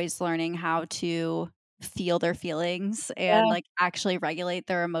boys learning how to feel their feelings and Yeah. like actually regulate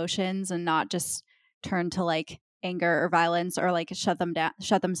their emotions and not just turn to like anger or violence or like shut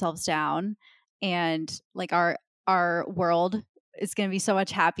themselves down. And like our world is going to be so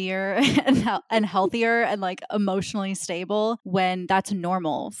much happier and healthier and like emotionally stable when that's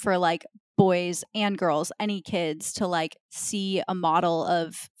normal for like boys and girls, any kids, to like see a model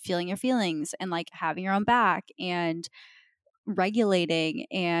of feeling your feelings and like having your own back and regulating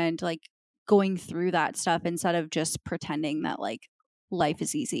and like going through that stuff instead of just pretending that like life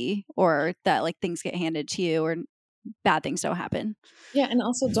is easy or that like things get handed to you or bad things don't happen. Yeah, and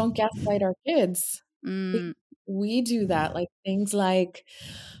also don't gaslight our kids. Be Mm, we do that, like, things like,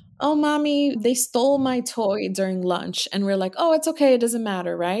 "Oh, mommy, they stole my toy during lunch," and we're like, "Oh, it's okay, it doesn't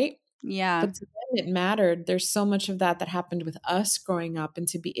matter," right? yeah. But to them, it mattered. There's so much of that that happened with us growing up, and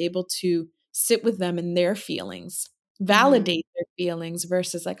to be able to sit with them in their feelings, Mhm. validate their feelings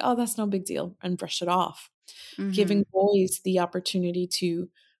versus like, "Oh, that's no big deal," and brush it off. Giving Mhm. boys the opportunity to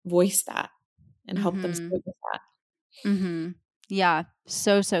voice that and help them sit Mhm. with that. Mhm. Yeah,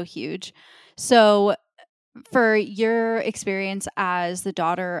 so huge. So for your experience as the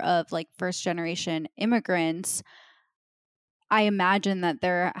daughter of like first generation immigrants, I imagine that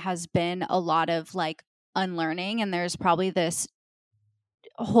there has been a lot of like unlearning and there's probably this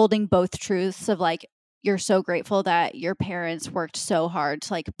holding both truths of like you're so grateful that your parents worked so hard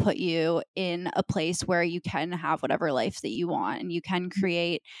to like put you in a place where you can have whatever life that you want and you can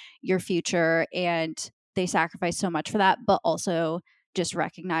create your future and they sacrifice so much for that, but also just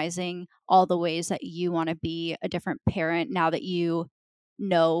recognizing all the ways that you want to be a different parent now that you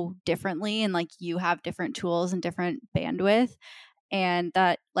know differently and like you have different tools and different bandwidth, and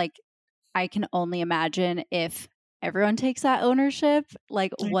that like I can only imagine if everyone takes that ownership,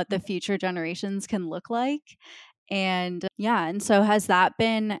 like what the future generations can look like. And yeah, and so has that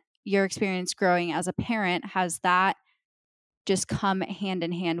been your experience growing as a parent? Has that just come hand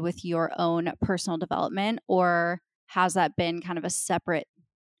in hand with your own personal development, or has that been kind of a separate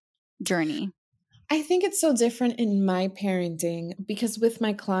journey? I think it's so different in my parenting because with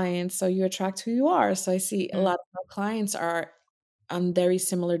my clients, so you attract who you are. So I see a Mm, lot of my clients are on very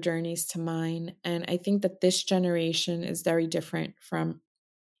similar journeys to mine. And I think that this generation is very different from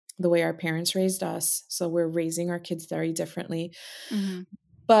the way our parents raised us. So we're raising our kids very differently. mhm,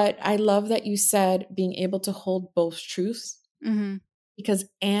 But I love that you said being able to hold both truths mhm, because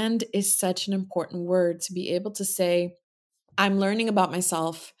and is such an important word to be able to say, I'm learning about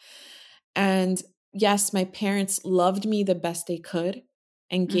myself. And yes, my parents loved me the best they could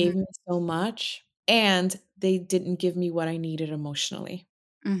and mhm, gave me so much. And they didn't give me what I needed emotionally.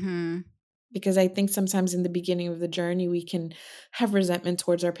 mhm. Because I think sometimes in the beginning of the journey, we can have resentment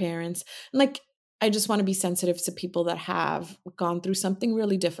towards our parents. And like, I just want to be sensitive to people that have gone through something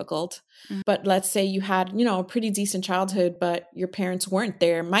really difficult. Mm, But let's say you had, a pretty decent childhood, but your parents weren't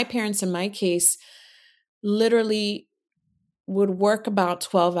there. My parents, in my case, literally would work about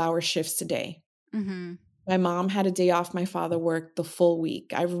 12-hour shifts a day. mhm, My mom had a day off, my father worked the full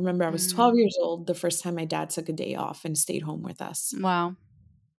week. I remember I was mm. 12 years old the first time my dad took a day off and stayed home with us. Wow.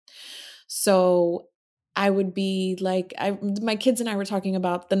 So, I would be like my kids and I were talking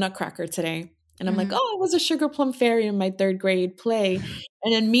about the Nutcracker today, and I'm like, Mhm. "Oh, I was a sugar plum fairy in my 3rd grade play,"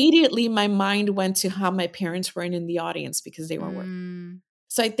 and immediately my mind went to how my parents weren't in the audience because they were working. Mm,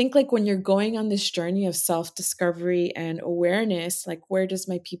 So I think, like, when you're going on this journey of self-discovery and awareness, like, where does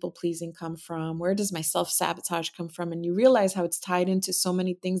my people-pleasing come from? Where does my self-sabotage come from? And you realize how it's tied into so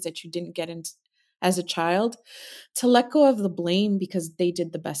many things that you didn't get into as a child, to let go of the blame because they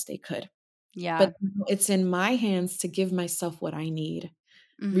did the best they could. yeah. But now it's in my hands to give myself what I need,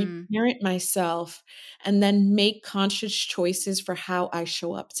 Mhm. reparent myself, and then make conscious choices for how I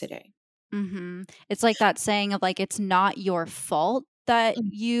show up today. Mhm. It's like that saying of like, it's not your fault that Mm.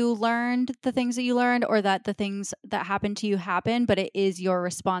 you learned the things that you learned or that the things that happened to you happened, but it is your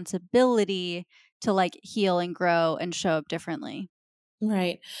responsibility to like heal and grow and show up differently.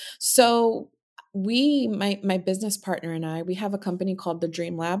 Right. So my business partner and I, we have a company called the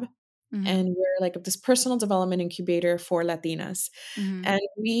Dream Lab, Mhm. and we're like this personal development incubator for Latinas. Mhm. And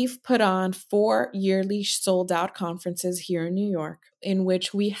we've put on 4 yearly sold out conferences here in New York in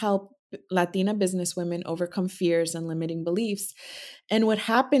which we help Latina businesswomen overcome fears and limiting beliefs. And what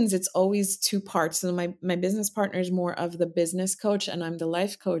happens, it's always two parts. So my business partner is more of the business coach and I'm the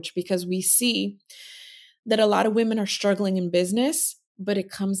life coach because we see that a lot of women are struggling in business, but it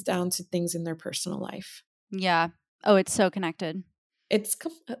comes down to things in their personal life. Yeah. Oh, it's so connected. It's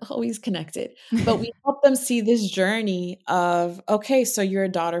always connected, but we help them see this journey of, okay, so you're a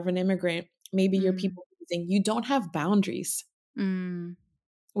daughter of an immigrant. Maybe you're Mm, people pleasing. You don't have boundaries mm,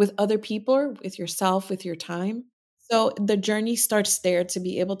 with other people, or with yourself, with your time. So the journey starts there, to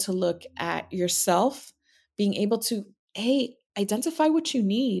be able to look at yourself, being able to, hey, identify what you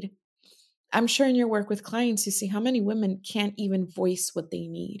need. I'm sure in your work with clients, you see how many women can't even voice what they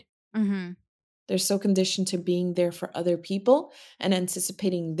need. mhm. They're so conditioned to being there for other people and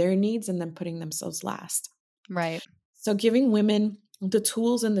anticipating their needs and then putting themselves last. Right. So, giving women the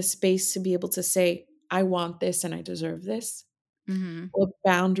tools and the space to be able to say, I want this and I deserve this. Mhm. What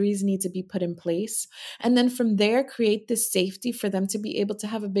boundaries need to be put in place. And then from there, create this safety for them to be able to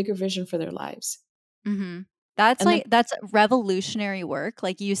have a bigger vision for their lives. Mhm. That's And then, like that's revolutionary work.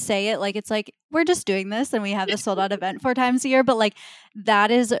 Like, you say it like it's like, "We're just doing this, and we have this sold out event 4 times a year," but, like, that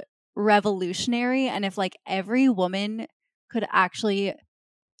is revolutionary, and if, like, every woman could actually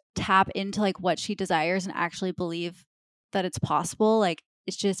tap into, like, what she desires and actually believe that it's possible, like,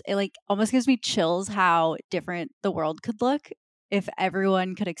 it's just it, like, almost gives me chills how different the world could look if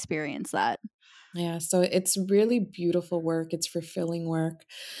everyone could experience that. yeah, so it's really beautiful work. It's fulfilling work.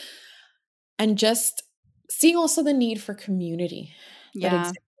 And just seeing also the need for community that Yeah.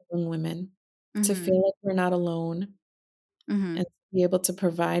 exists among women, to Mhm. feel like we're not alone Mhm. and to be able to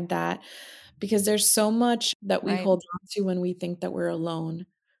provide that, because there's so much that we Right. hold on to when we think that we're alone.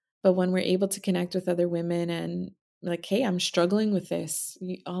 But when we're able to connect with other women and, like, hey, I'm struggling with this.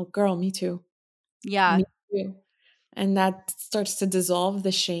 Oh, girl, me too. Yeah. Me too. And that starts to dissolve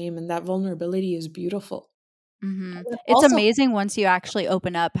the shame, and that vulnerability is beautiful. Mhm. And then It's also, amazing once you actually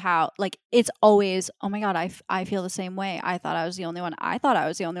open up how like, it's always, "Oh my god, I feel the same way. I thought I was the only one. I thought I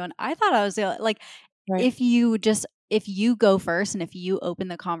was the only one. I thought I was the" like, right. if you go first and if you open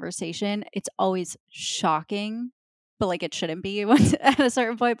the conversation, it's always shocking, but, like, it shouldn't be once at a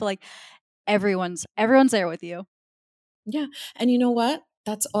certain point, but, like, everyone's there with you. Yeah. And you know what?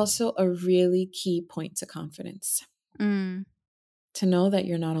 That's also a really key point to confidence, Mm, to know that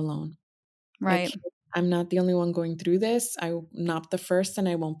you're not alone. Like, right. hey, I'm not the only one going through this. I'm not the first and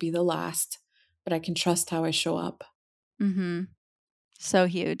I won't be the last, but I can trust how I show up. Mhm. So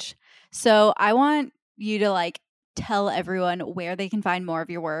huge. So I want you to like tell everyone where they can find more of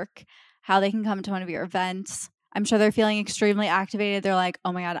your work, how they can come to one of your events. I'm sure they're feeling extremely activated. They're like,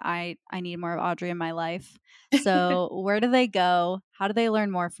 "Oh my god, I need more of Audrey in my life." So, where do they go? How do they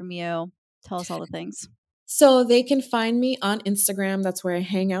learn more from you? Tell us all the things. So they can find me on Instagram. That's where I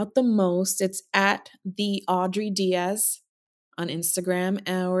hang out the most. It's at the Audrey Diaz on Instagram,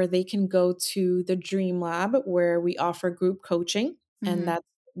 or they can go to the Dream Lab, where we offer group coaching, and Mhm. that's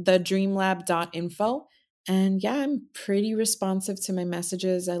thedreamlab.info. And yeah, I'm pretty responsive to my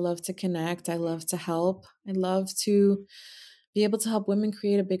messages. I love to connect. I love to help. I love to be able to help women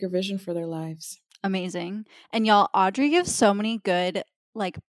create a bigger vision for their lives. Amazing. And y'all, Audrey gives so many good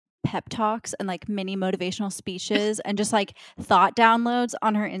like pep talks and like mini motivational speeches and just like thought downloads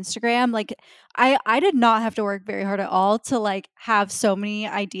on her Instagram. Like I did not have to work very hard at all to like have so many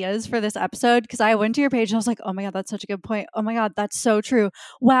ideas for this episode because I went to your page and I was like, "Oh my god, that's such a good point. Oh my god, that's so true.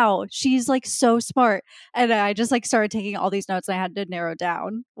 Wow, she's like so smart." And I just like started taking all these notes and I had to narrow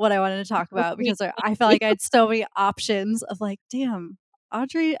down what I wanted to talk So about sweet. because I felt like I had so many options of like, "Damn,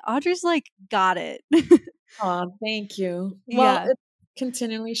 Audrey's, like, got it." Aw, thank you. Well, Yeah. it's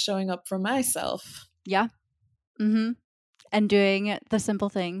continually showing up for myself. Yeah. Mhm. And doing the simple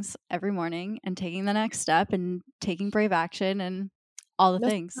things every morning and taking the next step and taking brave action and all the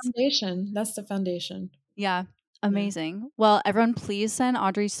That's the things. foundation. That's the foundation. Yeah. Yeah. Amazing. Well, everyone, please send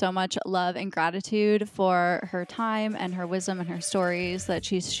Audrey so much love and gratitude for her time and her wisdom and her stories that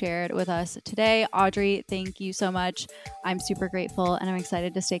she's shared with us today. Audrey, thank you so much. I'm super grateful and I'm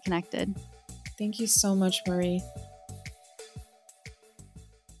excited to stay connected. Thank you so much, Marie.